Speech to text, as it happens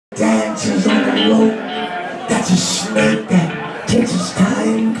branches on the rope. That's a snake that takes its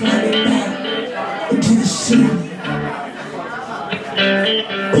time climbing back into the sea.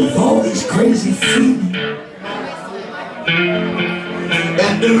 With all these crazy feet.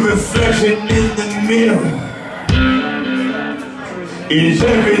 And the reflection in the mirror is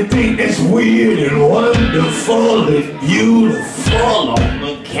everything that's weird and wonderful and beautiful on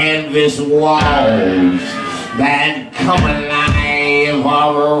the canvas walls that come alive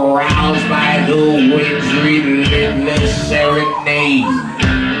are aroused by the wind's relentless serenade.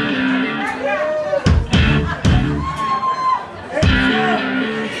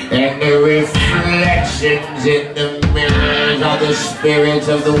 And the reflections in the mirrors are the spirits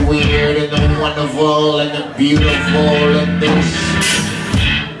of the weird and the wonderful and the beautiful and this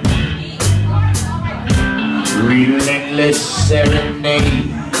relentless serenade.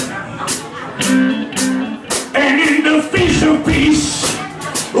 And in the face of peace,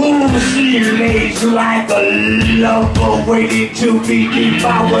 oh, she lays like a lover waiting to be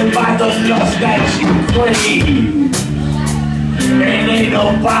devoured by the lust that she craves. And ain't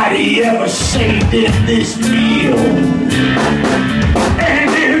nobody ever saved in this meal. And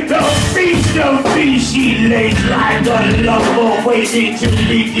in the feast of peace, she lays like a lover waiting to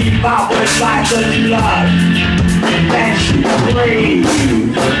be devoured by the lust that she craves.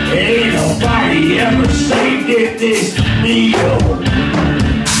 Ain't nobody ever saved in this meal.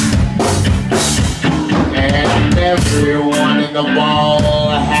 And everyone in the ball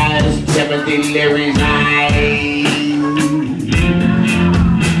has Timothy Leary's eyes.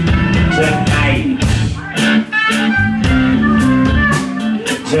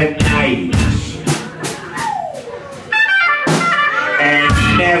 Tonight,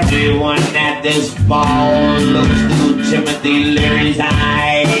 and everyone at this ball looks through Timothy Leary's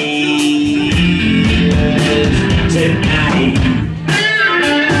eyes. Tonight,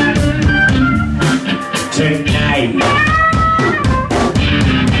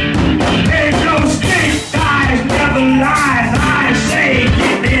 and those big guys never lies. I say,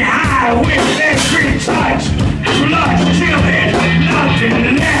 get me high with every touch. Flush till there's nothing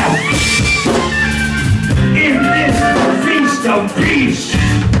left in this feast of peace.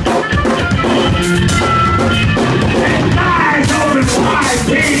 And eyes open wide,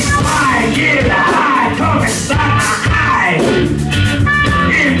 big wide, get high, come inside my eyes.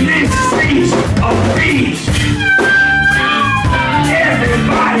 In this feast of peace,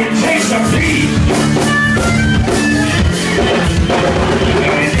 everybody takes a piece.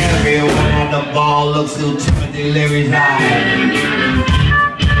 And everyone at the ball looks through Timothy Leary's eyes.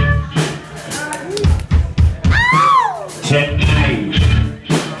 Tonight,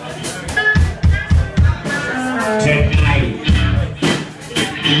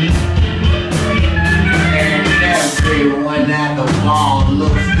 and everyone at the ball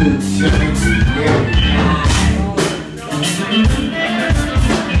looks through Timothy Leary's eyes.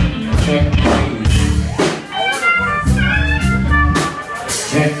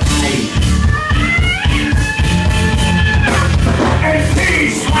 And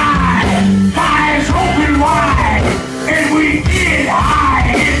peace wide, eyes open wide, and we get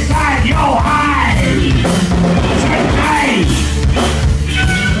high inside your eyes. Tonight,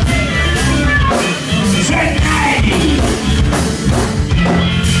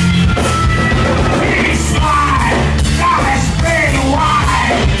 peace wide, eyes spread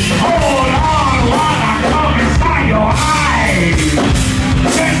wide. Hold on while I come inside your eyes.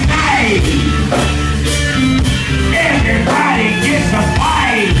 Tonight, everybody gets a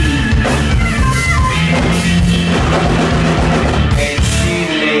bite. And she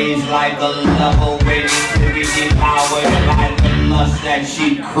lays like a lover waiting to be devoured by the lust that she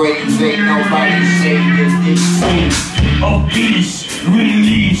craves. Ain't nobody saved in this scene of peace.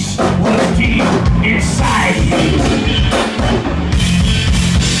 Release what's deep inside you.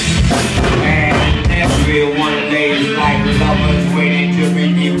 And everyone lays like lovers waiting to be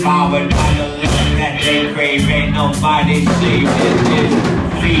devoured by the lust that they crave. Ain't nobody saved in this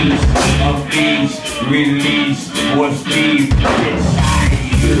feast of peace. Release what's deep inside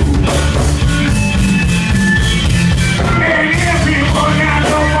you. And everyone at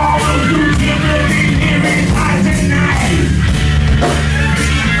the wall of you can believe every time tonight.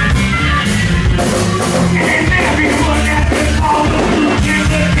 And everyone at the wall of you can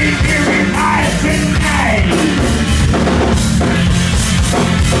believe every time tonight.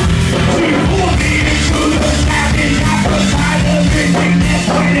 She pulled me into the savage appetite of everything that's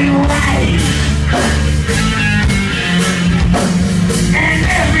right and right. And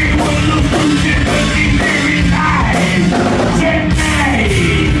everyone looks through Timothy Leary's eyes tonight.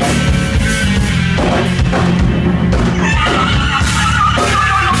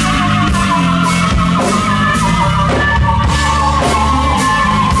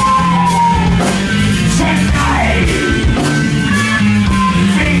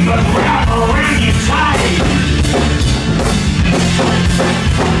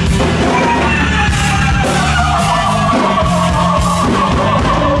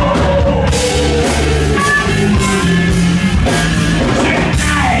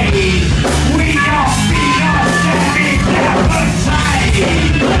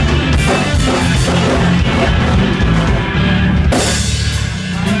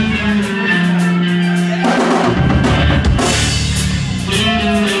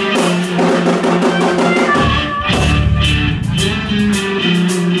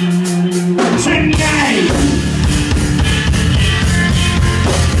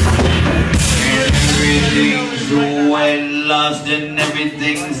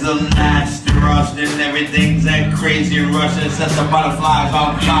 crazy Russian, set the butterflies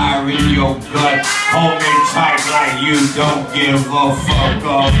on fire in your gut. Hold me tight like you don't give a fuck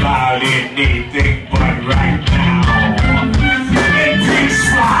about anything but right now. And pigs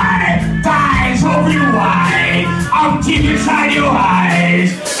fly, thighs over your wide. I'm deep inside your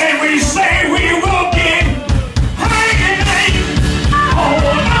eyes, and we say we will get high tonight.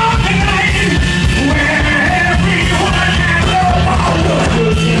 Hold on tonight, where everyone has a power to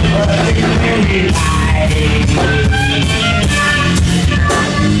temporary life.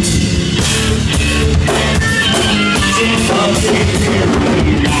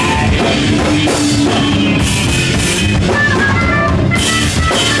 Temporary life.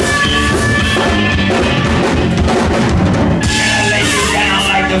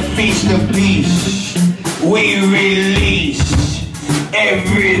 The feast of peace, we release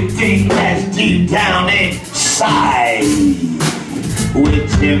everything that's deep down inside with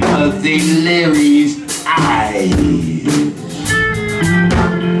Timothy Leary's eyes.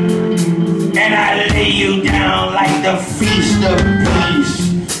 And I lay you down like the feast of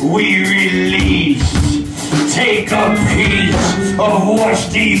peace, we release. Take a piece of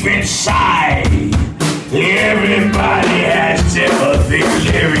what's deep inside. Everybody has Timothy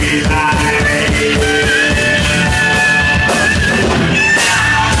Leary's eyes.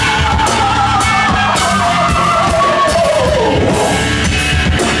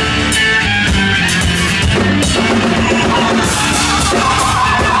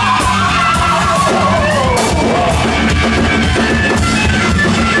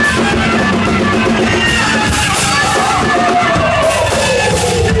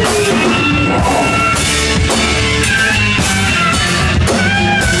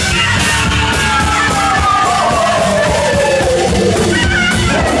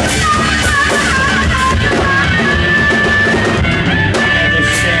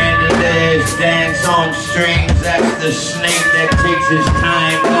 That's the snake that takes his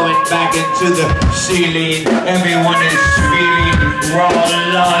time going back into the ceiling. Everyone is feeling raw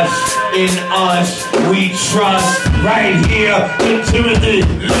lust in us. We trust right here in Timothy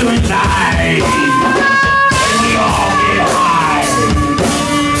Leary's eyes.